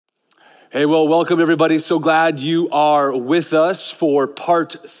Hey, well, welcome everybody. So glad you are with us for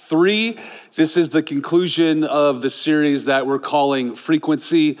part 3. This is the conclusion of the series that we're calling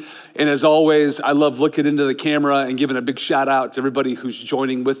Frequency. And as always, I love looking into the camera and giving a big shout out to everybody who's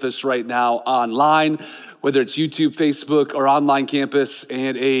joining with us right now online, whether it's YouTube, Facebook, or online campus.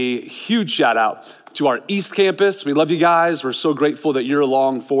 And a huge shout out to our East Campus. We love you guys. We're so grateful that you're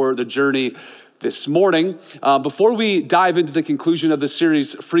along for the journey this morning. Before we dive into the conclusion of the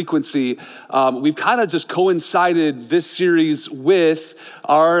series, Frequency, we've kind of just coincided this series with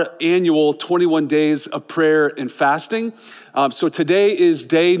our annual 21 days of prayer and fasting. So today is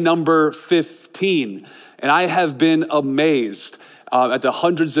day number 15, and I have been amazed at the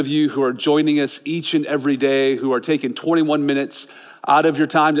hundreds of you who are joining us each and every day, who are taking 21 minutes out of your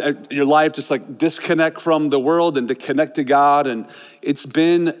time, your life, just like disconnect from the world and to connect to God. And it's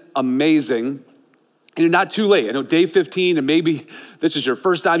been amazing. And you're not too late. I know day 15, and maybe this is your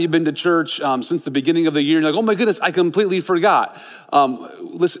first time you've been to church since the beginning of the year. And you're like, oh my goodness, I completely forgot.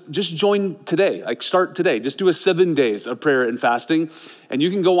 Listen, just join today, start today. Just do a 7 days of prayer and fasting. And you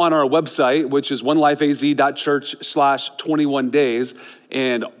can go on our website, which is onelifeaz.church/21 days.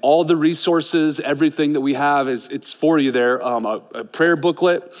 And all the resources, everything that we have, it's for you there. A prayer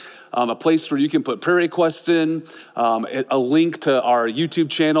booklet, a place where you can put prayer requests in, a link to our YouTube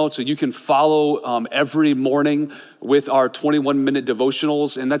channel so you can follow every morning with our 21-minute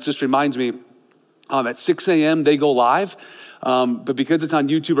devotionals. And that just reminds me, at 6 a.m. they go live. But because it's on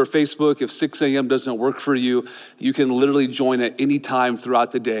YouTube or Facebook, if 6 a.m. doesn't work for you, you can literally join at any time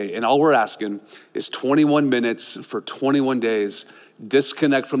throughout the day. And all we're asking is 21 minutes for 21 days,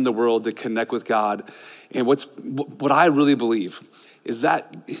 disconnect from the world to connect with God. And what I really believe is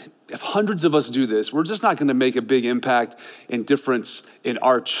that if hundreds of us do this, we're just not going to make a big impact and difference in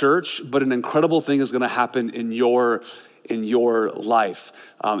our church, but an incredible thing is going to happen in your life.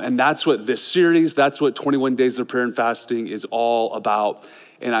 And that's what this series, that's what 21 Days of Prayer and Fasting is all about.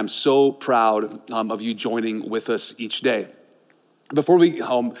 And I'm so proud of you joining with us each day. Before we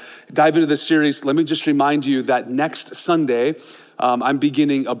dive into this series, let me just remind you that next Sunday, I'm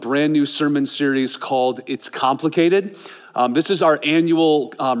beginning a brand new sermon series called It's Complicated. This is our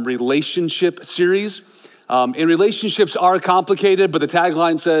annual relationship series. And relationships are complicated, but the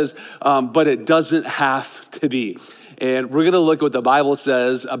tagline says, but it doesn't have to be. And we're gonna look at what the Bible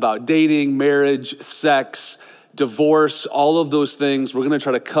says about dating, marriage, sex, divorce, all of those things we're gonna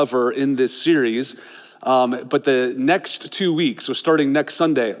try to cover in this series. But the next 2 weeks, so starting next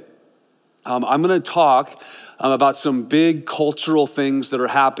Sunday, I'm gonna talk about some big cultural things that are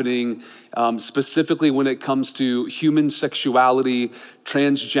happening, specifically when it comes to human sexuality,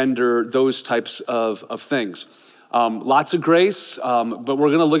 transgender, those types of things. Lots of grace, but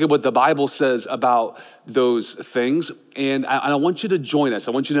we're gonna look at what the Bible says about those things. And I want you to join us.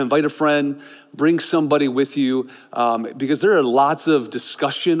 I want you to invite a friend, bring somebody with you, because there are lots of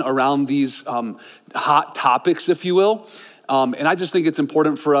discussion around these hot topics, if you will. And I just think it's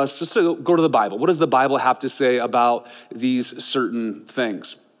important for us just to go to the Bible. What does the Bible have to say about these certain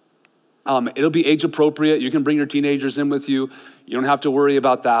things? It'll be age appropriate. You can bring your teenagers in with you. You don't have to worry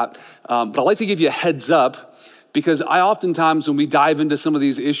about that. But I'd like to give you a heads up, because I oftentimes, when we dive into some of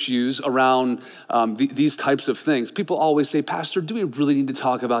these issues around these types of things, people always say, Pastor, do we really need to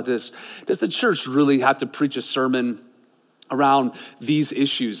talk about this? Does the church really have to preach a sermon around these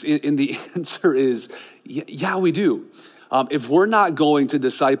issues? And the answer is, yeah, we do. If we're not going to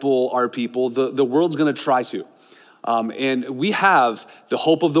disciple our people, the world's gonna try to. And we have the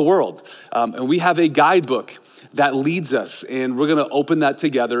hope of the world. And we have a guidebook that leads us. And we're gonna open that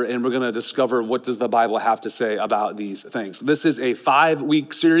together and we're gonna discover what does the Bible have to say about these things. This is a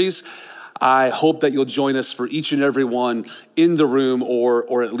 5-week series. I hope that you'll join us for each and every one in the room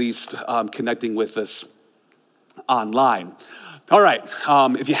or at least connecting with us online. All right,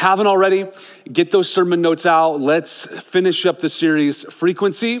 if you haven't already, get those sermon notes out. Let's finish up the series,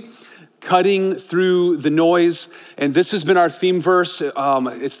 Frequency, Cutting Through the Noise. And this has been our theme verse.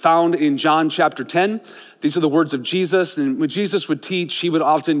 It's found in John chapter 10. These are the words of Jesus. And when Jesus would teach, he would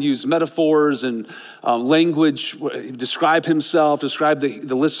often use metaphors and language, describe himself, describe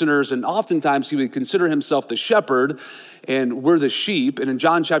the listeners. And oftentimes he would consider himself the shepherd and we're the sheep. And in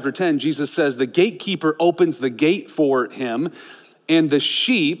John chapter 10, Jesus says, the gatekeeper opens the gate for him, and the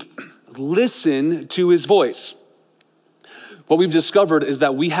sheep listen to his voice. What we've discovered is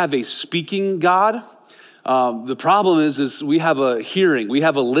that we have a speaking God. The problem is we have a hearing, we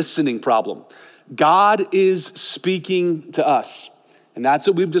have a listening problem. God is speaking to us, and that's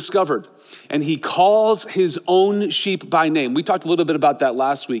what we've discovered. And he calls his own sheep by name. We talked a little bit about that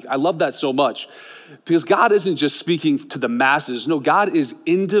last week. I love that so much. Because God isn't just speaking to the masses. No, God is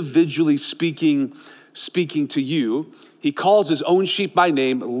individually speaking to you. He calls his own sheep by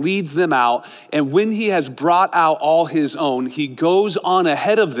name, leads them out, and when he has brought out all his own, he goes on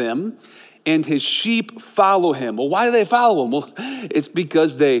ahead of them, and his sheep follow him. Well, why do they follow him? Well, it's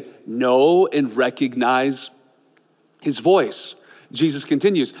because they know and recognize his voice. Jesus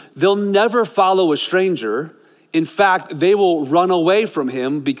continues, they'll never follow a stranger. In fact, they will run away from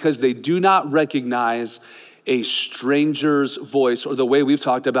him because they do not recognize a stranger's voice, or the way we've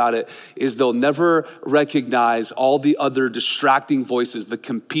talked about it is they'll never recognize all the other distracting voices, the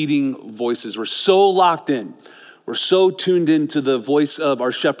competing voices. We're so locked in. We're so tuned into the voice of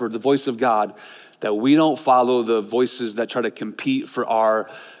our shepherd, the voice of God, that we don't follow the voices that try to compete for our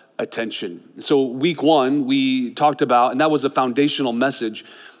attention. So week one, we talked about, and that was a foundational message.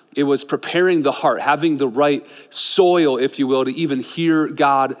 It was preparing the heart, having the right soil, if you will, to even hear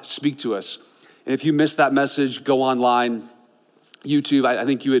God speak to us. And if you missed that message, go online, YouTube. I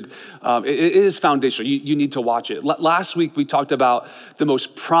think you would, it is foundational. You need to watch it. Last week, we talked about the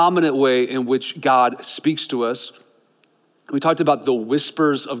most prominent way in which God speaks to us. We talked about the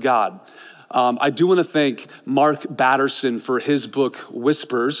whispers of God. I do want to thank Mark Batterson for his book,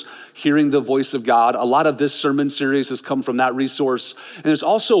 Whispers, Hearing the Voice of God. A lot of this sermon series has come from that resource. And there's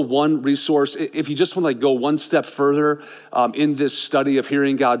also one resource, if you just want to go one step further in this study of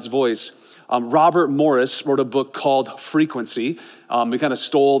hearing God's voice. Robert Morris wrote a book called Frequency. We kind of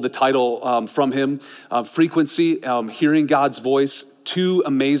stole the title from him. Frequency, Hearing God's Voice, two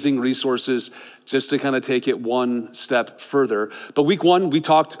amazing resources just to kind of take it one step further. But week one, we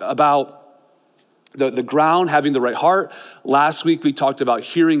talked about the ground, having the right heart. Last week, we talked about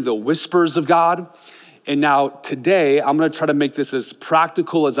hearing the whispers of God. And now today, I'm gonna try to make this as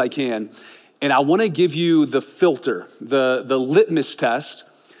practical as I can. And I wanna give you the filter, the litmus test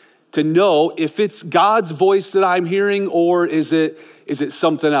to know if it's God's voice that I'm hearing, or is it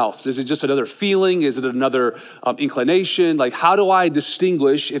something else? Is it just another feeling? Is it another inclination? Like, how do I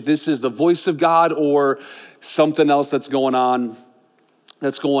distinguish if this is the voice of God or something else that's going on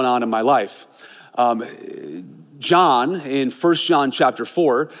in my life? John, in 1 John chapter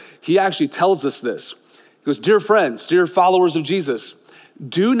 4, he actually tells us this. He goes, dear friends, dear followers of Jesus,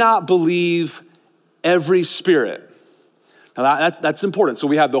 do not believe every spirit. Now that's important. So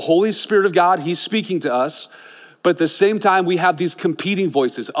we have the Holy Spirit of God, he's speaking to us, but at the same time, we have these competing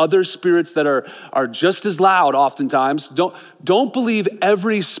voices, other spirits that are just as loud oftentimes. Don't believe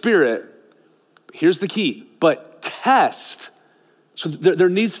every spirit. Here's the key, but test. So there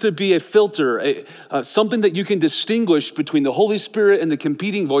needs to be a filter, something that you can distinguish between the Holy Spirit and the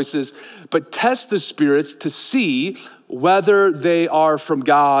competing voices, but test the spirits to see whether they are from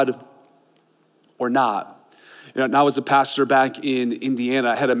God or not. You know, now as a pastor back in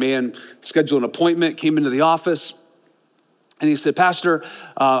Indiana, I had a man schedule an appointment, came into the office, and he said, Pastor,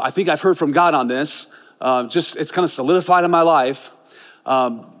 I think I've heard from God on this. It's kind of solidified in my life.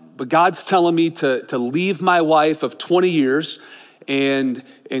 But God's telling me to leave my wife of 20 years and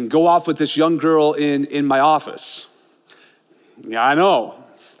go off with this young girl in my office. Yeah, I know.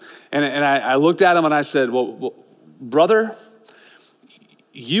 And I looked at him and I said, well, brother,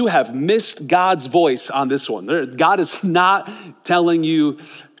 you have missed God's voice on this one. God is not telling you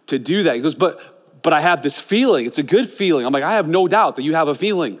to do that. He goes, but I have this feeling. It's a good feeling. I'm like, I have no doubt that you have a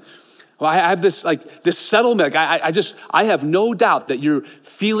feeling. Well, I have this settlement. I have no doubt that you're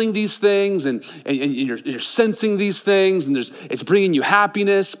feeling these things and you're sensing these things and it's bringing you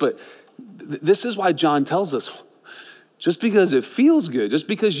happiness. But this is why John tells us, just because it feels good, just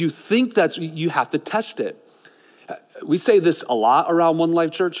because you think you have to test it. We say this a lot around One Life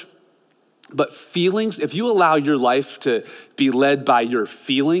Church, but feelings, if you allow your life to be led by your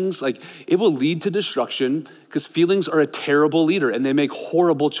feelings, like it will lead to destruction because feelings are a terrible leader and they make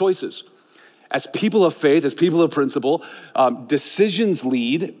horrible choices. As people of faith, as people of principle, decisions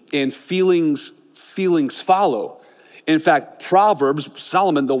lead and feelings follow. In fact, Proverbs,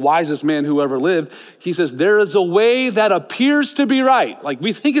 Solomon, the wisest man who ever lived, he says, there is a way that appears to be right. Like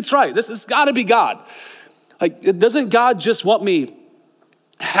we think it's right. This has got to be God. Like, doesn't God just want me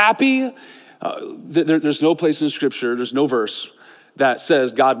happy? There's no place in Scripture, there's no verse that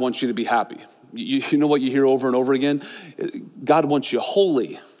says God wants you to be happy. You know what you hear over and over again? God wants you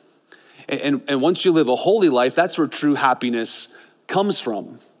holy. And once you live a holy life, that's where true happiness comes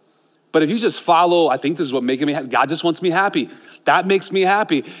from. But if you just follow, I think this is what making me happy. God just wants me happy. That makes me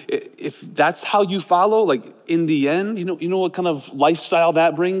happy. If that's how you follow, like in the end, you know what kind of lifestyle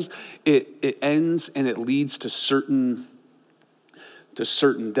that brings? It ends and it leads to certain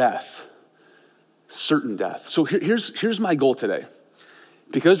death. Certain death. So here's my goal today.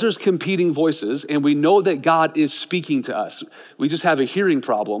 because there's competing voices and we know that God is speaking to us, we just have a hearing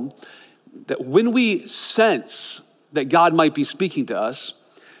problem, that when we sense that God might be speaking to us,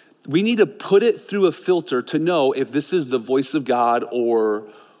 we need to put it through a filter to know if this is the voice of God or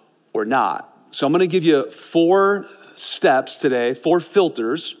not. So I'm gonna give you 4 steps today, 4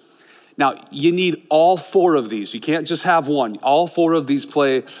 filters. Now, you need all 4 of these. You can't just have one. All 4 of these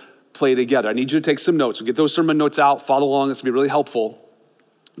play together. I need you to take some notes. So get those sermon notes out, follow along, it's gonna be really helpful.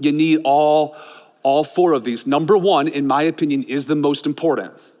 You need all 4 of these. Number 1, in my opinion, is the most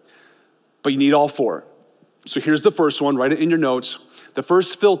important, but you need all 4. So here's the first one, write it in your notes. The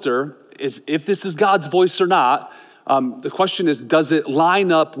first filter is if this is God's voice or not. The question is, does it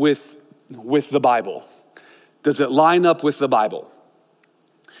line up with the Bible? Does it line up with the Bible?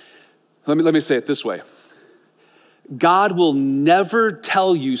 Let me say it this way. God will never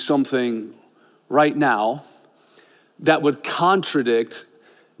tell you something right now that would contradict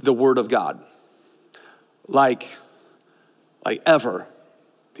the Word of God. Like ever.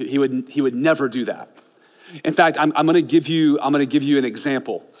 He would never do that. In fact, I'm gonna give you an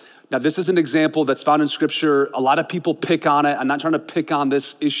example. Now, this is an example that's found in Scripture. A lot of people pick on it. I'm not trying to pick on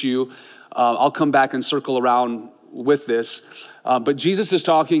this issue. I'll come back and circle around with this. But Jesus is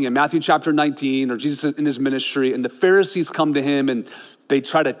talking in Matthew chapter 19, or Jesus is in his ministry, and the Pharisees come to him and they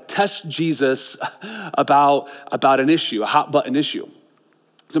try to test Jesus about an issue, a hot button issue.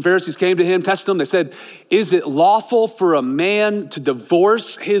 Some Pharisees came to him, tested him. They said, is it lawful for a man to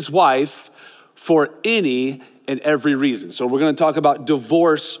divorce his wife for any and every reason? So we're going to talk about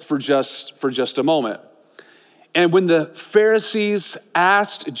divorce for just a moment. And when the Pharisees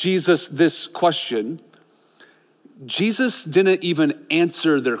asked Jesus this question, Jesus didn't even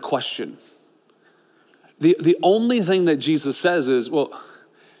answer their question. The only thing that Jesus says is, well,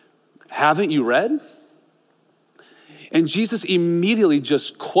 haven't you read? And Jesus immediately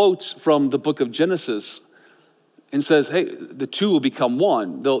just quotes from the book of Genesis and says, hey, the 2 will become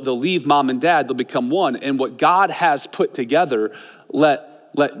one. They'll leave mom and dad, they'll become one. And what God has put together,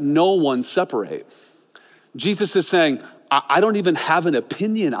 let no one separate. Jesus is saying, I don't even have an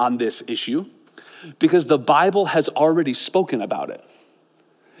opinion on this issue because the Bible has already spoken about it.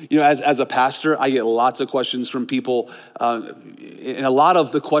 You know, as a pastor, I get lots of questions from people. And a lot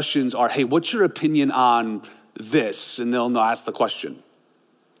of the questions are, hey, what's your opinion on this? And they'll ask the question.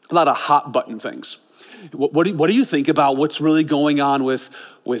 A lot of hot button things. What do you think about what's really going on with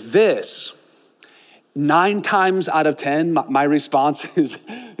this? 9 times out of 10, my response is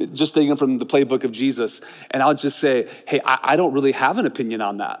just taken from the playbook of Jesus. And I'll just say, hey, I don't really have an opinion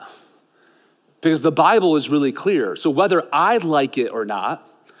on that. Because the Bible is really clear. So whether I like it or not,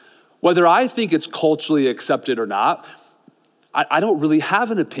 whether I think it's culturally accepted or not, I don't really have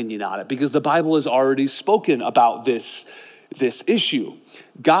an opinion on it because the Bible has already spoken about this issue.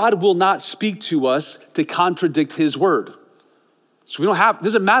 God will not speak to us to contradict his word. So it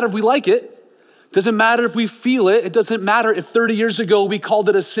doesn't matter if we like it. Doesn't matter if we feel it. It doesn't matter if 30 years ago we called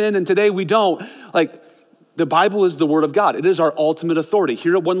it a sin and today we don't. The Bible is the word of God. It is our ultimate authority.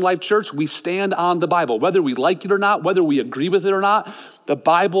 Here at One Life Church, we stand on the Bible. Whether we like it or not, whether we agree with it or not, the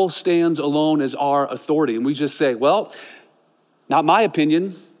Bible stands alone as our authority. And we just say, well, not my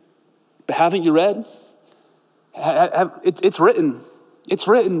opinion, but haven't you read? It's written. It's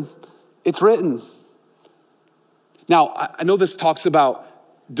written. It's written. Now, I know this talks about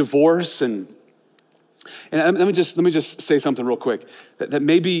divorce and let me just say something real quick. That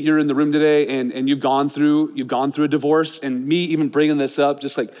maybe you're in the room today and you've gone through a divorce, and me even bringing this up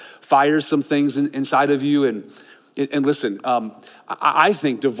just fires some things inside of you. And listen, I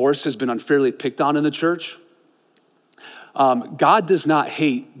think divorce has been unfairly picked on in the church. God does not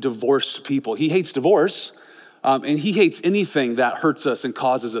hate divorced people. He hates divorce, and he hates anything that hurts us and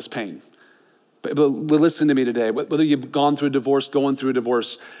causes us pain. But listen to me today. Whether you've gone through a divorce, going through a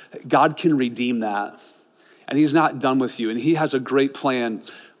divorce, God can redeem that. And he's not done with you. And he has a great plan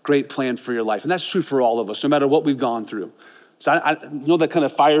for your life. And that's true for all of us, no matter what we've gone through. So I know that kind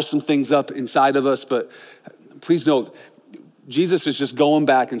of fires some things up inside of us, but please know, Jesus is just going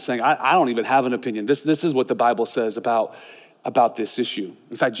back and saying, I don't even have an opinion. This is what the Bible says about this issue.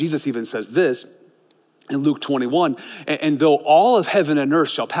 In fact, Jesus even says this in Luke 21, and though all of heaven and earth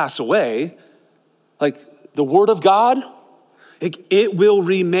shall pass away, the word of God, it will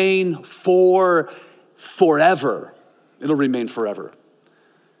remain forever. It'll remain forever.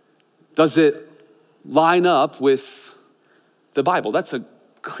 Does it line up with the Bible? That's a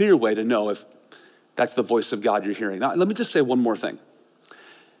clear way to know if that's the voice of God you're hearing. Now, let me just say one more thing.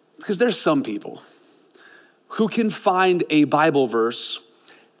 Because there's some people who can find a Bible verse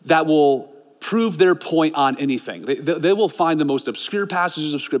that will prove their point on anything. They will find the most obscure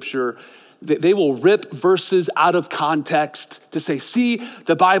passages of scripture. They will rip verses out of context to say, see,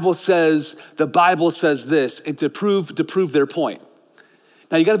 the Bible says this, and to prove their point.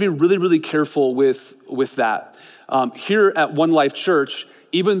 Now you gotta be really, really careful with that. Here at One Life Church,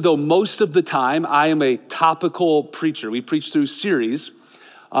 even though most of the time I am a topical preacher, we preach through series,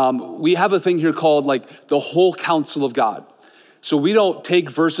 we have a thing here called like the whole counsel of God. So we don't take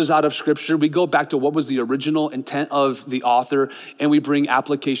verses out of scripture. We go back to what was the original intent of the author, and we bring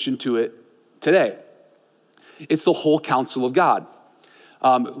application to it today. It's the whole counsel of God.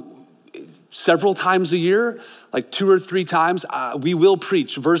 Several times a year, like 2 or 3 times, we will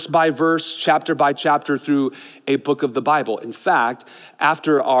preach verse by verse, chapter by chapter through a book of the Bible. In fact,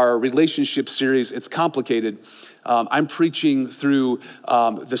 after our relationship series, It's Complicated, I'm preaching through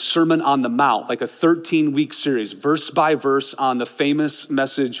the Sermon on the Mount, like a 13-week series, verse by verse on the famous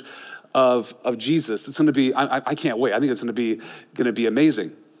message of Jesus. It's gonna be, I can't wait. I think it's gonna be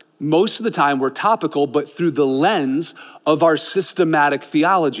amazing. Most of the time we're topical, but through the lens of our systematic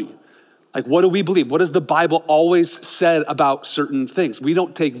theology. Like, what do we believe? What has the Bible always said about certain things? We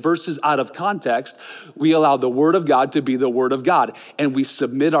don't take verses out of context. We allow the word of God to be the word of God, and we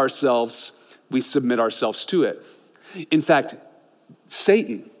submit ourselves to it. In fact,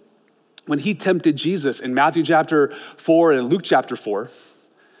 Satan, when he tempted Jesus in Matthew chapter 4 and Luke chapter 4,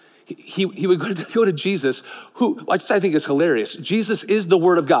 he would go to Jesus, who I think is hilarious. Jesus is the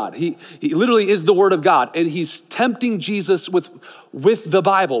word of God. He literally is the word of God, and he's tempting Jesus with the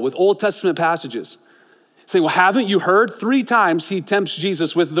Bible, with Old Testament passages. Saying, well, haven't you heard? 3 times he tempts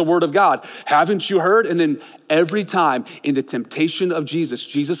Jesus with the word of God. Haven't you heard? And then every time in the temptation of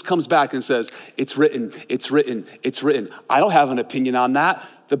Jesus comes back and says, it's written, it's written, it's written. I don't have an opinion on that.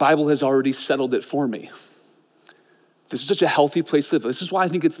 The Bible has already settled it for me. This is such a healthy place to live. This is why I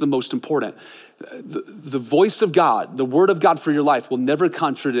think it's the most important. The voice of God, the word of God for your life will never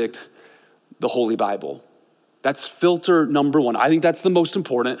contradict the Holy Bible. That's filter number 1. I think that's the most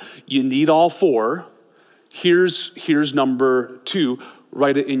important. You need all 4. Here's number 2.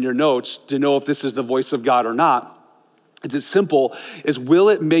 Write it in your notes to know if this is the voice of God or not. It's as simple as, will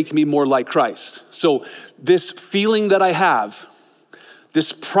it make me more like Christ? So this feeling that I have,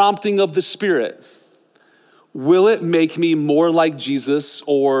 this prompting of the Spirit, will it make me more like Jesus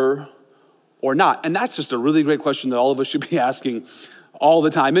or not? And that's just a really great question that all of us should be asking all the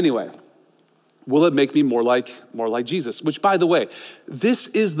time anyway. Will it make me more like Jesus? Which, by the way, this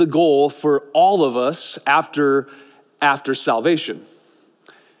is the goal for all of us after salvation.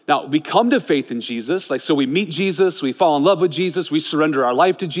 Now, we come to faith in Jesus, so we meet Jesus, we fall in love with Jesus, we surrender our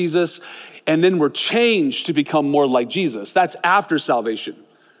life to Jesus, and then we're changed to become more like Jesus. That's after salvation.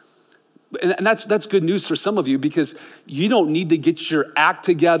 And that's good news for some of you, because you don't need to get your act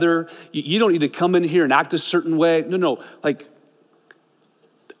together. You don't need to come in here and act a certain way. No, like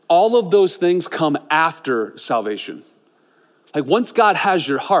all of those things come after salvation. Like once God has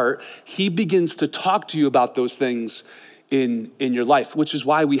your heart, he begins to talk to you about those things in your life, which is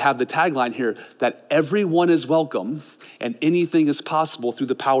why we have the tagline here that everyone is welcome and anything is possible through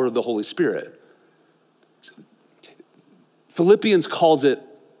the power of the Holy Spirit. Philippians calls it,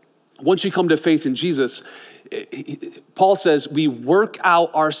 once you come to faith in Jesus, Paul says, we work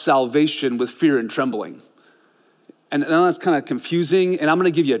out our salvation with fear and trembling. And I know that's kind of confusing, and I'm gonna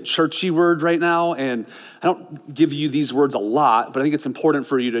give you a churchy word right now, and I don't give you these words a lot, but I think it's important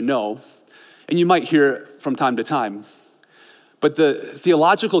for you to know, and you might hear it from time to time. But the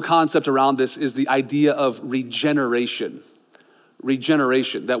theological concept around this is the idea of regeneration.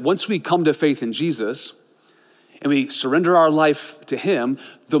 Regeneration, that once we come to faith in Jesus, and we surrender our life to him,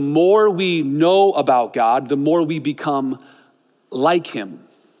 the more we know about God, the more we become like him.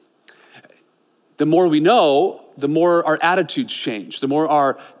 The more we know, the more our attitudes change, the more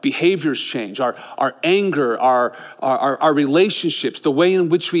our behaviors change, our anger, our relationships, the way in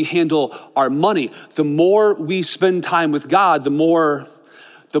which we handle our money. The more we spend time with God, the more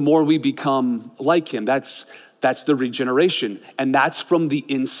we become like him. That's the regeneration. And that's from the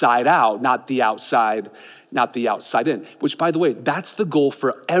inside out, not the outside in, which, by the way, that's the goal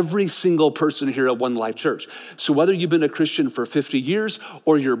for every single person here at One Life Church. So whether you've been a Christian for 50 years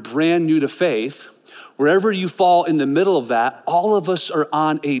or you're brand new to faith, wherever you fall in the middle of that, all of us are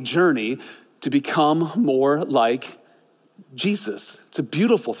on a journey to become more like Jesus. It's a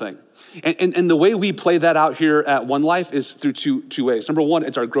beautiful thing. And the way we play that out here at One Life is through two ways. Number 1,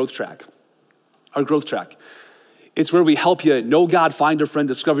 it's our growth track. Our growth track. It's where we help you know God, find a friend,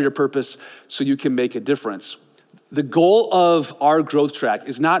 discover your purpose so you can make a difference. The goal of our growth track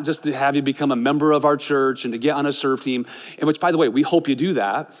is not just to have you become a member of our church and to get on a serve team, and which, by the way, we hope you do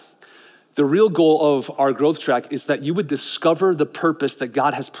that. The real goal of our growth track is that you would discover the purpose that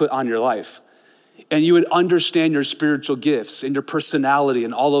God has put on your life. And you would understand your spiritual gifts and your personality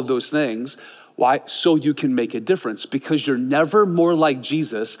and all of those things. Why? So you can make a difference, because you're never more like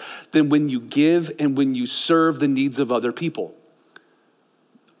Jesus than when you give and when you serve the needs of other people.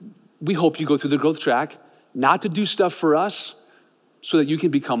 We hope you go through the growth track, not to do stuff for us, so that you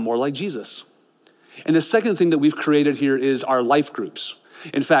can become more like Jesus. And the second thing that we've created here is our life groups.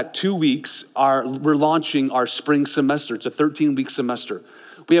 In fact, 2 weeks, we're launching our spring semester. It's a 13-week semester.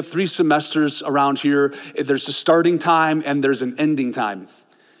 We have 3 semesters around here. There's a starting time and there's an ending time.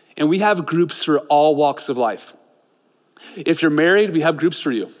 And we have groups for all walks of life. If you're married, we have groups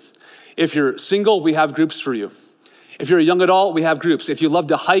for you. If you're single, we have groups for you. If you're a young adult, we have groups. If you love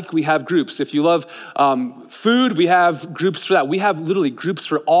to hike, we have groups. If you love food, we have groups for that. We have literally groups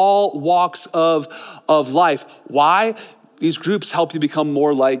for all walks of life. Why? These groups help you become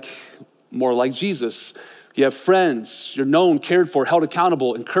more like Jesus. You have friends, you're known, cared for, held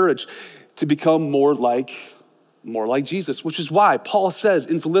accountable, encouraged to become more like Jesus, which is why Paul says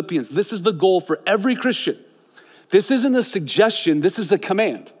in Philippians, this is the goal for every Christian. This isn't a suggestion, this is a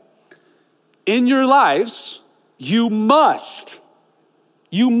command. In your lives, you must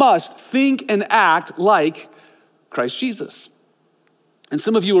think and act like Christ Jesus. And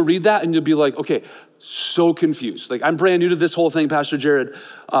some of you will read that and you'll be like, okay, so confused. Like, I'm brand new to this whole thing, Pastor Jared.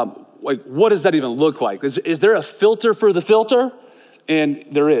 What does that even look like? Is there a filter for the filter? And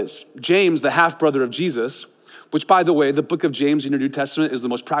there is. James, the half-brother of Jesus, which, by the way, the book of James in your New Testament is the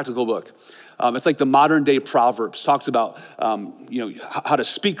most practical book. It's like the modern day Proverbs. Talks about how to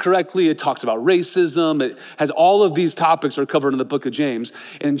speak correctly. It talks about racism. It has all of these topics are covered in the book of James.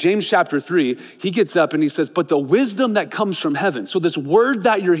 And in James chapter 3, he gets up and he says, but the wisdom that comes from heaven. So this word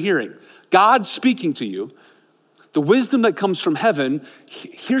that you're hearing, God speaking to you, the wisdom that comes from heaven,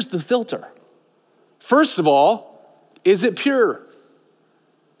 here's the filter. First of all, is it pure?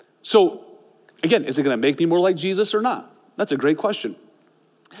 So again, is it gonna make me more like Jesus or not? That's a great question.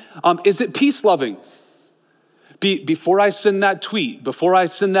 Is it peace-loving? Before I send that tweet, before I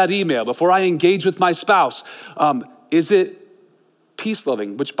send that email, before I engage with my spouse, is it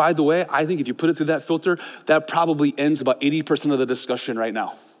peace-loving? Which, by the way, I think if you put it through that filter, that probably ends about 80% of the discussion right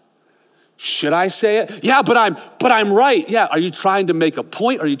now. Should I say it? Yeah, but I'm right. Yeah, are you trying to make a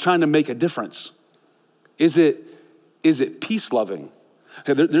point? Or are you trying to make a difference? Is it peace-loving?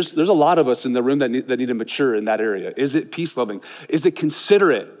 Okay, there's a lot of us in the room that need to mature in that area. Is it peace-loving? Is it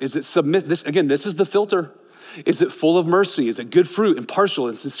considerate? Is it submit? This is the filter. Is it full of mercy? Is it good fruit, impartial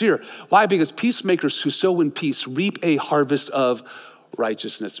and sincere? Why? Because peacemakers who sow in peace reap a harvest of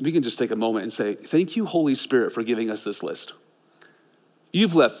righteousness. We can just take a moment and say, thank you, Holy Spirit, for giving us this list.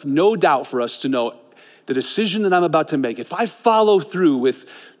 You've left no doubt for us to know the decision that I'm about to make. If I follow through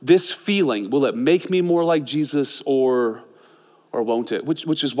with this feeling, will it make me more like Jesus or won't it?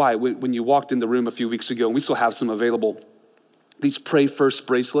 Which is why when you walked in the room a few weeks ago, and we still have some available, these Pray First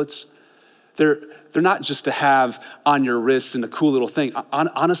bracelets, they're not just to have on your wrist and a cool little thing.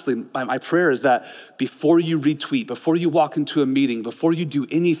 Honestly, my prayer is that before you retweet, before you walk into a meeting, before you do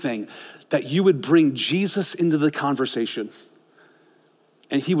anything, that you would bring Jesus into the conversation.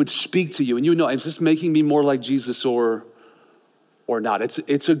 And he would speak to you, and you would know, is this making me more like Jesus or not?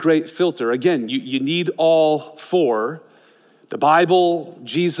 It's a great filter. Again, you need all 4, the Bible,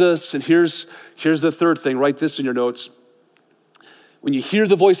 Jesus, and here's the third thing. Write this in your notes. When you hear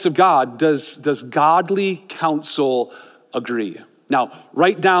the voice of God, does godly counsel agree? Now,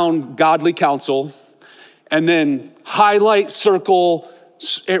 write down godly counsel, and then highlight, circle,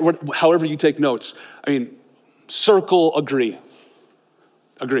 however you take notes. Circle agree.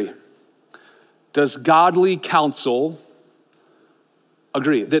 Agree. Does godly counsel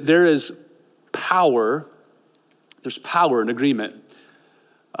agree? That there is power, there's power in agreement.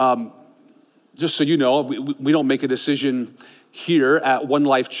 Just so you know, we don't make a decision here at One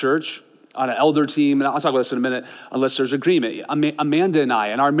Life Church on an elder team, and I'll talk about this in a minute, unless there's agreement. Amanda and I,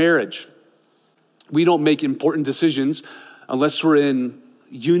 in our marriage, we don't make important decisions unless we're in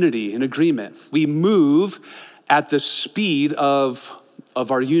unity, in agreement. We move at the speed of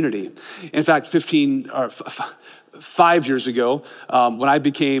our unity. In fact, 5 years ago, when I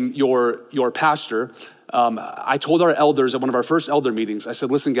became your pastor, I told our elders at one of our first elder meetings, I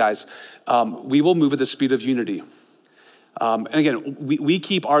said, listen guys, we will move at the speed of unity. And again, we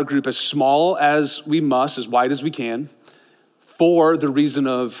keep our group as small as we must, as wide as we can, for the reason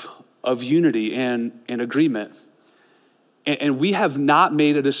of unity and agreement. And we have not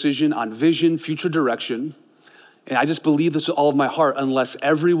made a decision on vision, future direction. And I just believe this with all of my heart, unless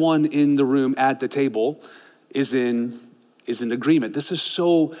everyone in the room at the table is in is in agreement. This is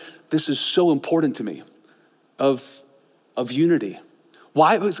so important to me of unity.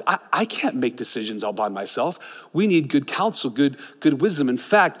 Why? Because I can't make decisions all by myself. We need good counsel, good wisdom. In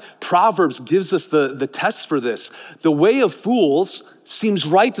fact, Proverbs gives us the test for this. The way of fools seems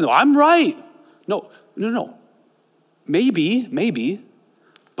right to them. I'm right. No. Maybe,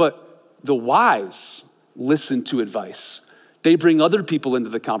 but the wise listen to advice. They bring other people into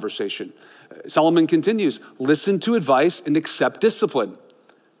the conversation. Solomon continues, listen to advice and accept discipline.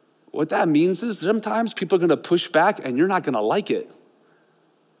 What that means is sometimes people are gonna push back and you're not gonna like it.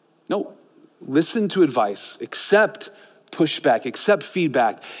 No, listen to advice, accept pushback, accept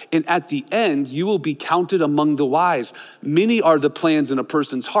feedback, and at the end, you will be counted among the wise. Many are the plans in a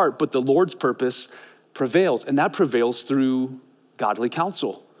person's heart, but the Lord's purpose prevails, and that prevails through godly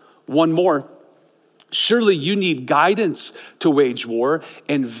counsel. One more. Surely you need guidance to wage war,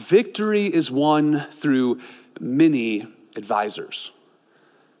 and victory is won through many advisors.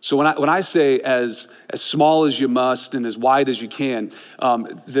 So when I say as small as you must and as wide as you can,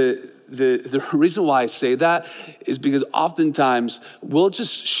 the reason why I say that is because oftentimes we'll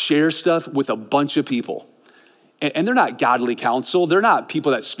just share stuff with a bunch of people. And they're not godly counsel. They're not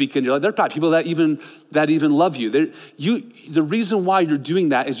people that speak in your life. They're not people that even love you. The reason why you're doing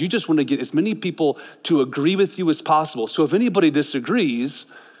that is you just want to get as many people to agree with you as possible. So if anybody disagrees,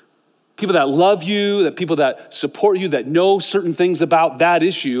 people that love you, that people that support you, that know certain things about that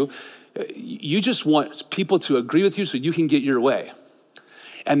issue, you just want people to agree with you so you can get your way.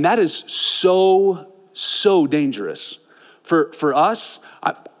 And that is so dangerous. For us,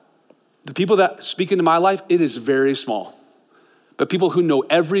 the people that speak into my life, it is very small. But people who know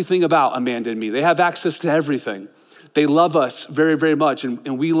everything about Amanda and me, they have access to everything. They love us very, very much,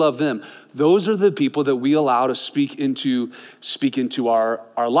 and we love them. Those are the people that we allow to speak into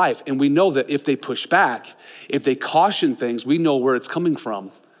our life. And we know that if they push back, if they caution things, we know where it's coming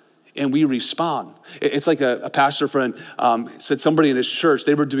from, and we respond. It's like a pastor friend said somebody in his church,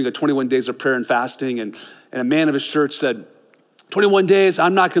 they were doing a 21 days of prayer and fasting, and a man of his church said, 21 days,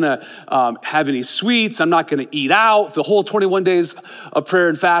 I'm not gonna have any sweets. I'm not gonna eat out the whole 21 days of prayer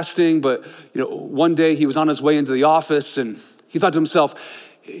and fasting. But one day he was on his way into the office and he thought to himself,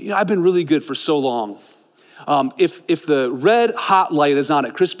 I've been really good for so long. If the red hot light is on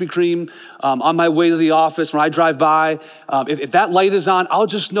at Krispy Kreme on my way to the office when I drive by, if that light is on, I'll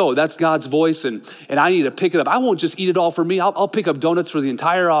just know that's God's voice and I need to pick it up. I won't just eat it all for me. I'll pick up donuts for the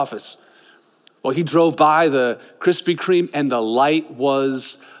entire office. Well, he drove by the Krispy Kreme and the light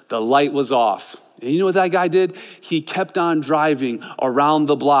was off. And you know what that guy did? He kept on driving around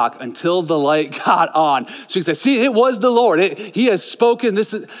the block until the light got on. So he said, see, it was the Lord. He has spoken.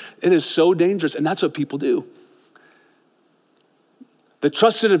 It is so dangerous. And that's what people do. The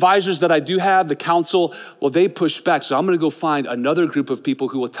trusted advisors that I do have, the counsel, well, they push back. So I'm going to go find another group of people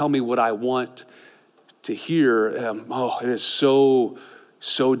who will tell me what I want to hear. It is so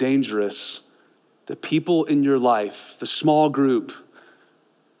dangerous. The people in your life, the small group,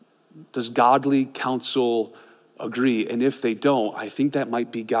 does godly counsel agree? And if they don't, I think that might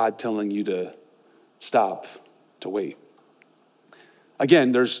be God telling you to stop, to wait.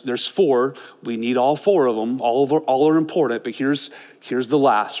 Again, there's four. We need all four of them. All are important, but here's the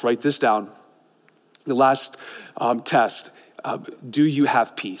last. Write this down. The last test. Do you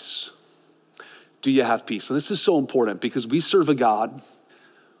have peace? Do you have peace? So this is so important because we serve a God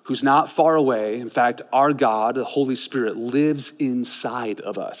who's not far away. In fact, our God, the Holy Spirit, lives inside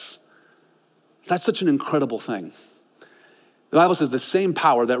of us. That's such an incredible thing. The Bible says the same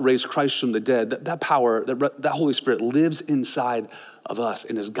power that raised Christ from the dead, that power, that Holy Spirit lives inside of us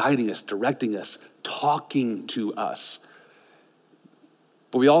and is guiding us, directing us, talking to us.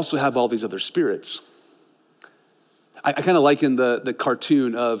 But we also have all these other spirits. I kind of liken the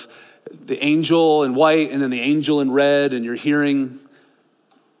cartoon of the angel in white and then the angel in red, and you're hearing.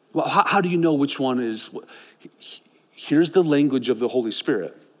 Well, how do you know which one is? Here's the language of the Holy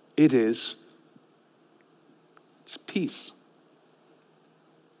Spirit. It's peace.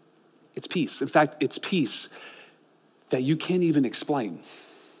 It's peace. In fact, it's peace that you can't even explain.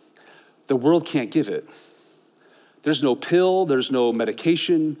 The world can't give it. There's no pill, there's no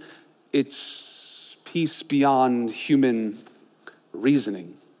medication. It's peace beyond human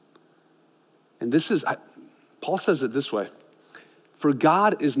reasoning. And Paul says it this way. For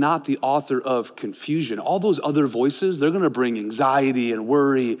God is not the author of confusion. All those other voices, they're gonna bring anxiety and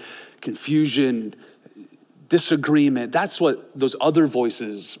worry, confusion, disagreement. That's what those other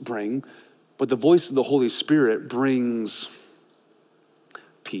voices bring. But the voice of the Holy Spirit brings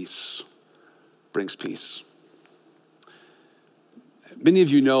peace. Many of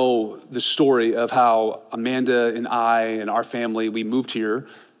you know the story of how Amanda and I and our family, we moved here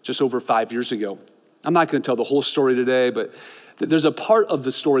just over 5 years ago. I'm not going to tell the whole story today, but there's a part of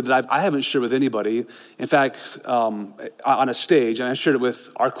the story that I haven't shared with anybody. In fact, on a stage, and I shared it with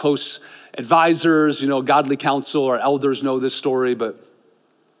our close advisors, godly counsel, our elders know this story, but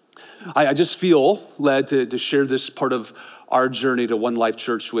I just feel led to share this part of our journey to One Life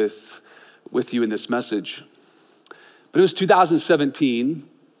Church with you in this message. But it was 2017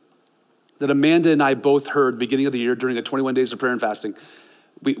 that Amanda and I both heard, beginning of the year, during a 21 days of prayer and fasting,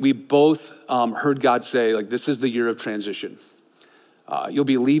 we both heard God say, like, this is the year of transition. You'll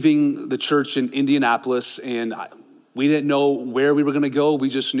be leaving the church in Indianapolis, and we didn't know where we were going to go. We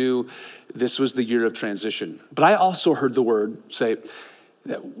just knew this was the year of transition. But I also heard the word say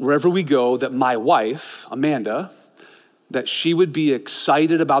that wherever we go, that my wife, Amanda, that she would be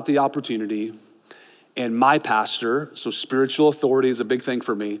excited about the opportunity, and my pastor, so spiritual authority is a big thing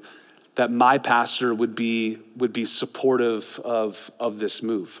for me, that my pastor would be supportive of this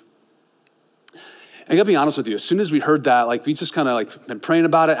move. And I gotta be honest with you, as soon as we heard that, like, we just kind of like been praying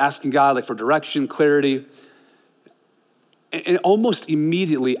about it, asking God like for direction, clarity. And almost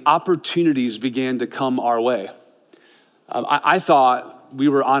immediately opportunities began to come our way. I thought we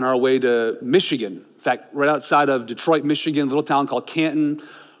were on our way to Michigan. In fact, right outside of Detroit, Michigan, a little town called Canton,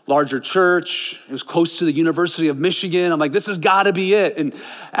 larger church. It was close to the University of Michigan. I'm like, this has gotta be it. And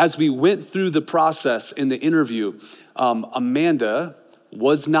as we went through the process in the interview, Amanda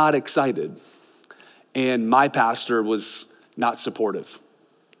was not excited. And my pastor was not supportive.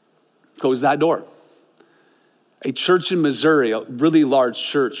 Closed that door. A church in Missouri, a really large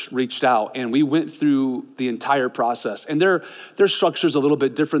church, reached out, and we went through the entire process. And their structure's a little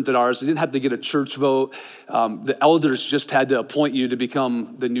bit different than ours. They didn't have to get a church vote. The elders just had to appoint you to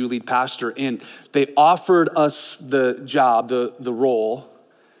become the new lead pastor. And they offered us the job, the role,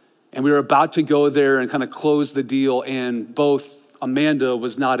 and we were about to go there and kind of close the deal. And both Amanda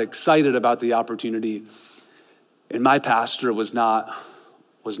was not excited about the opportunity, and my pastor was not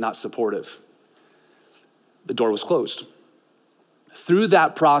supportive. The door was closed. Through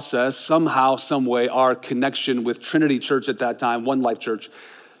that process, somehow, some way, our connection with Trinity Church at that time, One Life Church,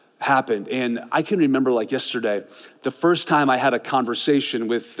 happened. And I can remember like yesterday, the first time I had a conversation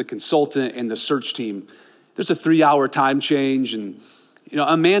with the consultant and the search team. There's a 3-hour time change, and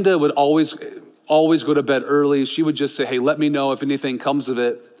Amanda would always go to bed early. She would just say, hey, let me know if anything comes of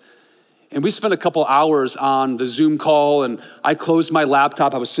it. And we spent a couple hours on the Zoom call, and I closed my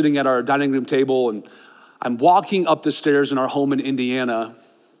laptop. I was sitting at our dining room table, and I'm walking up the stairs in our home in Indiana,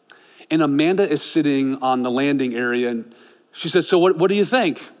 and Amanda is sitting on the landing area, and she says, so what do you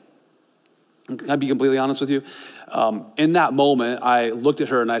think? Can I be completely honest with you? In that moment, I looked at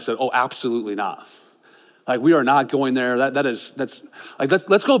her and I said, oh, absolutely not. Like, we are not going there. That's like,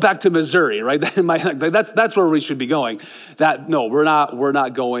 let's go back to Missouri, right? That's where we should be going. No, we're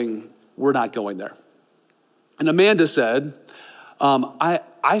not going there. And Amanda said,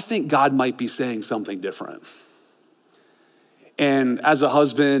 I think God might be saying something different. And as a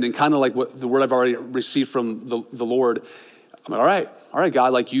husband, and kind of like what the word I've already received from the Lord, I'm like, all right,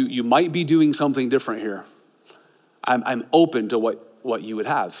 God, like you might be doing something different here. I'm open to what you would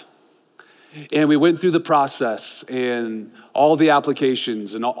have. And we went through the process and all the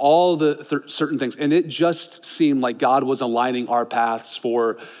applications and all the certain things. And it just seemed like God was aligning our paths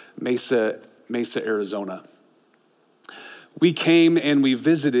for Mesa, Arizona. We came and we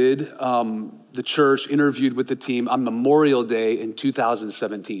visited the church, interviewed with the team on Memorial Day in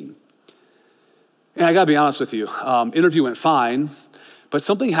 2017. And I gotta be honest with you, interview went fine, but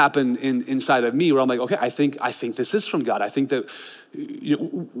something happened inside of me where I'm like, okay, I think this is from God. I think that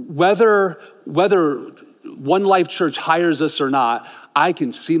whether One Life Church hires us or not, I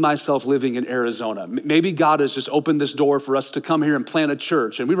can see myself living in Arizona. Maybe God has just opened this door for us to come here and plant a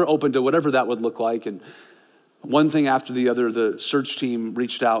church, and we were open to whatever that would look like. And one thing after the other, the search team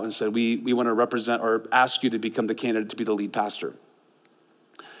reached out and said, we want to represent or ask you to become the candidate to be the lead pastor.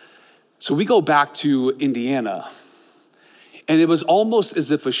 So we go back to Indiana, and it was almost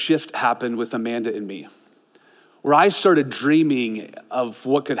as if a shift happened with Amanda and me, where I started dreaming of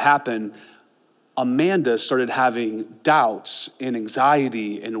what could happen. Amanda started having doubts and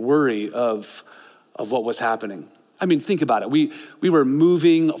anxiety and worry of what was happening. I mean, think about it. We were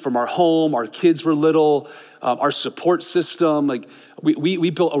moving from our home. Our kids were little. Our support system, like we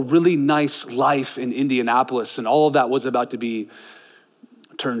built a really nice life in Indianapolis, and all of that was about to be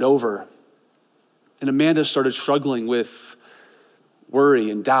turned over. And Amanda started struggling with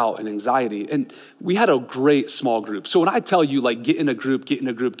worry and doubt and anxiety. And we had a great small group. So when I tell you, like, get in a group,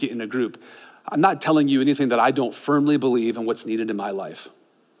 I'm not telling you anything that I don't firmly believe in what's needed in my life.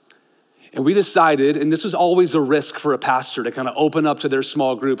 And we decided, and this was always a risk for a pastor to kind of open up to their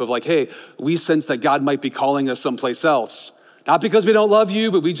small group of like, hey, we sense that God might be calling us someplace else. Not because we don't love you,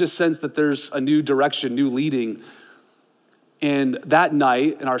 but we just sense that there's a new direction, new leading. And that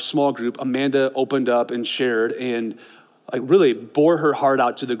night in our small group, Amanda opened up and shared and like really bore her heart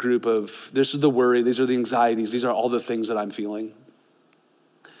out to the group of, this is the worry, these are the anxieties, these are all the things that I'm feeling.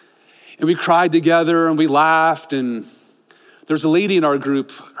 And we cried together and we laughed, and there's a lady in our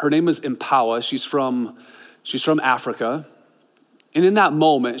group, her name is Impawa. She's from Africa. And in that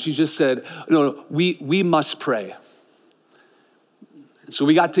moment, she just said, no, we must pray. So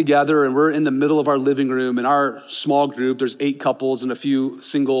we got together and we're in the middle of our living room in our small group. There's 8 couples and a few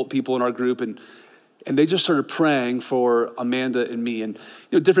single people in our group. And they just started praying for Amanda and me. And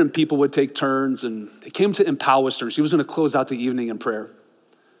different people would take turns, and it came to Impawa's turn. She was going to close out the evening in prayer.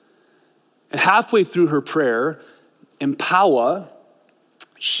 And halfway through her prayer, Impawa,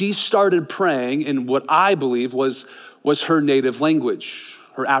 she started praying in what I believe was her native language,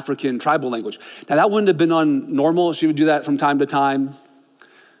 her African tribal language. Now that wouldn't have been normal. She would do that from time to time.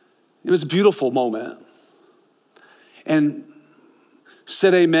 It was a beautiful moment. And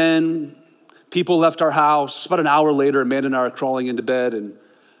said amen. People left our house. About an hour later, Amanda and I are crawling into bed, and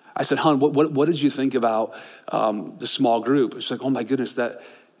I said, hon, what did you think about the small group? She's like, oh my goodness,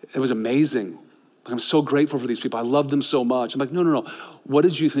 it was amazing. I'm so grateful for these people. I love them so much. I'm like, no. What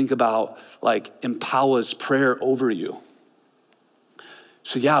did you think about like Impawa's prayer over you?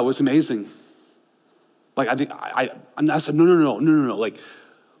 So yeah, it was amazing. Like I said, no.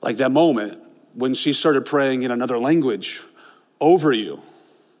 Like that moment when she started praying in another language over you.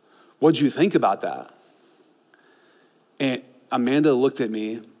 What'd you think about that? And Amanda looked at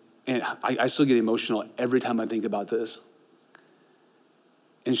me, and I still get emotional every time I think about this.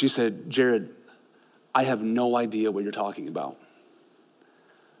 And she said, Jared, I have no idea what you're talking about.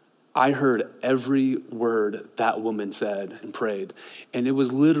 I heard every word that woman said and prayed, and it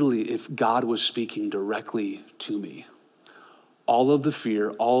was literally if God was speaking directly to me. All of the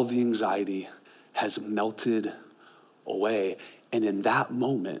fear, all of the anxiety has melted away. And in that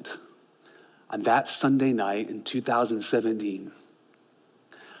moment, on that Sunday night in 2017,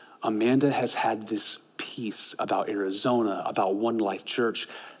 Amanda has had this peace about Arizona, about One Life Church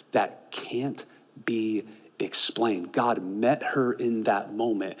that can't be explained. God met her in that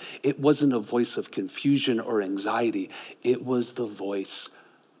moment. It wasn't a voice of confusion or anxiety. It was the voice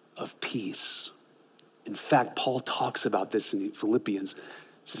of peace. In fact, Paul talks about this in Philippians.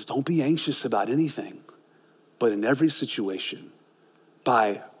 He says, don't be anxious about anything, but in every situation,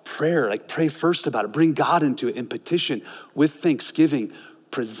 by prayer, like pray first about it, bring God into it, in petition with thanksgiving,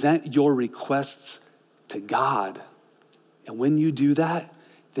 present your requests to God. And when you do that,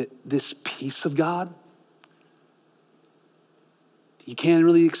 this peace of God, you can't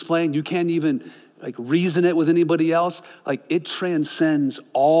really explain, you can't even like reason it with anybody else. Like it transcends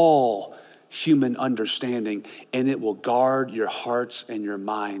all human understanding, and it will guard your hearts and your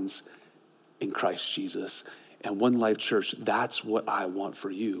minds in Christ Jesus. And One Life Church, that's what I want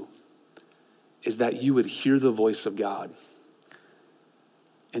for you, is that you would hear the voice of God.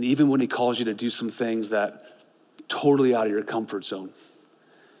 And even when he calls you to do some things that totally out of your comfort zone,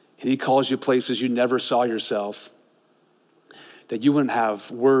 and he calls you places you never saw yourself, that you wouldn't have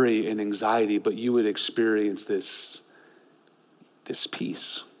worry and anxiety, but you would experience this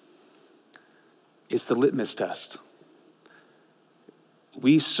peace. It's the litmus test.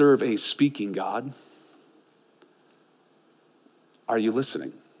 We serve a speaking God. Are you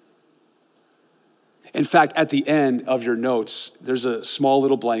listening? In fact, at the end of your notes, there's a small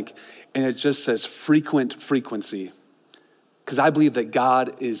little blank, and it just says frequency. Because I believe that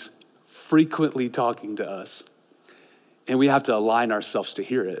God is frequently talking to us, and we have to align ourselves to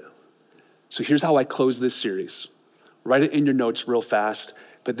hear it. So here's how I close this series. Write it in your notes real fast,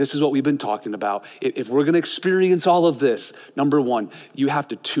 but this is what we've been talking about. If we're gonna experience all of this, number one, you have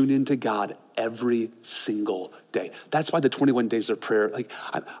to tune into God every single day. That's why the 21 days of prayer,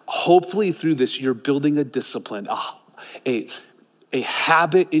 hopefully through this, you're building a discipline, a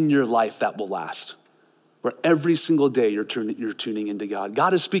habit in your life that will last, where every single day you're tuning into God.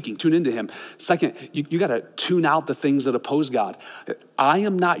 God is speaking, tune into him. Second, you gotta tune out the things that oppose God. I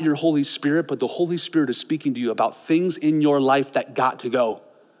am not your Holy Spirit, but the Holy Spirit is speaking to you about things in your life that got to go.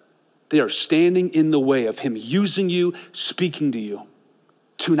 They are standing in the way of him using you, speaking to you.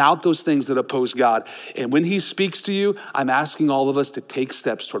 Tune out those things that oppose God. And when he speaks to you, I'm asking all of us to take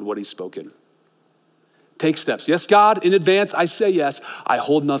steps toward what he's spoken. Take steps. Yes, God, in advance, I say yes. I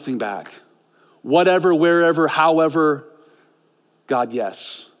hold nothing back. Whatever, wherever, however, God,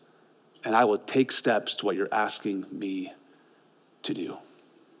 yes. and I will take steps to what you're asking me to do.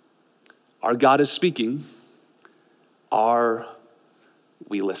 Our God is speaking. Are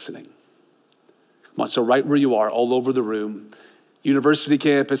we listening? Come on, so right where you are, all over the room, University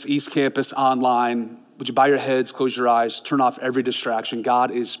campus, East Campus, online, would you bow your heads, close your eyes, turn off every distraction?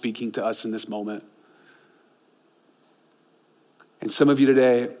 God is speaking to us in this moment. And some of you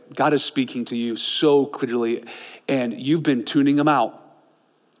today, God is speaking to you so clearly, and you've been tuning him out.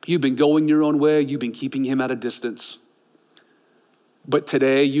 You've been going your own way. You've been keeping him at a distance. But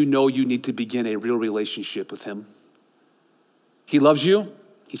today, you know you need to begin a real relationship with him. He loves you.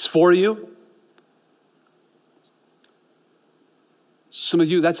 He's for you. Some of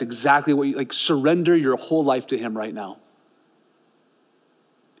you, that's exactly what you, surrender your whole life to him right now.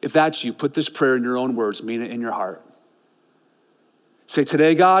 If that's you, put this prayer in your own words, mean it in your heart. Say,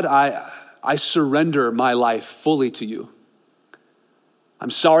 today, God, I surrender my life fully to you. I'm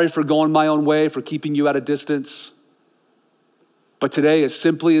sorry for going my own way, for keeping you at a distance. But today, as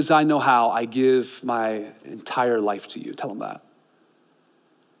simply as I know how, I give my entire life to you. Tell him that.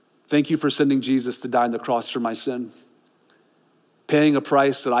 Thank you for sending Jesus to die on the cross for my sin, paying a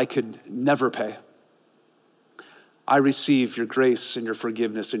price that I could never pay. I receive your grace and your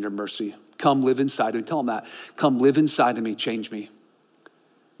forgiveness and your mercy. Come live inside of me. Tell him that. Come live inside of me, change me.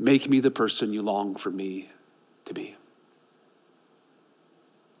 Make me the person you long for me to be.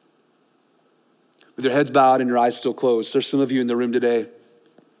 With your heads bowed and your eyes still closed, there's some of you in the room today.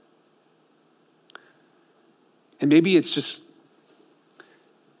 And maybe it's just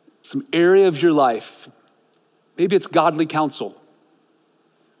some area of your life. Maybe it's godly counsel.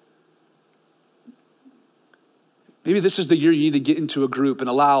 Maybe this is the year you need to get into a group and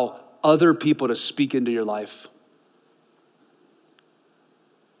allow other people to speak into your life.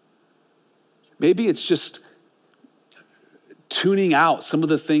 Maybe it's just tuning out some of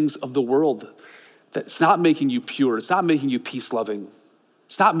the things of the world that's not making you pure. It's not making you peace-loving.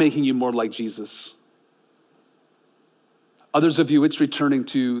 It's not making you more like Jesus. Others of you, it's returning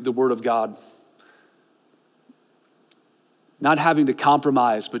to the Word of God. Not having to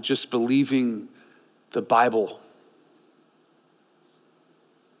compromise, but just believing the Bible.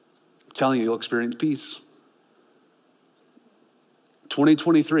 I'm telling you, you'll experience peace.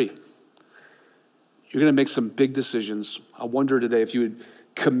 2023. You're going to make some big decisions. I wonder today if you would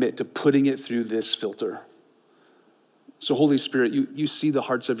commit to putting it through this filter. So Holy Spirit, you see the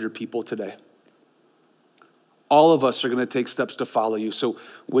hearts of your people today. All of us are going to take steps to follow you. So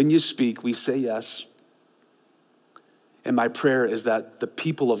when you speak, we say yes. And my prayer is that the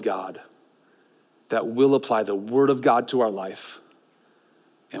people of God that will apply the word of God to our life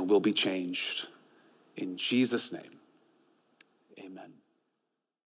and will be changed. In Jesus' name.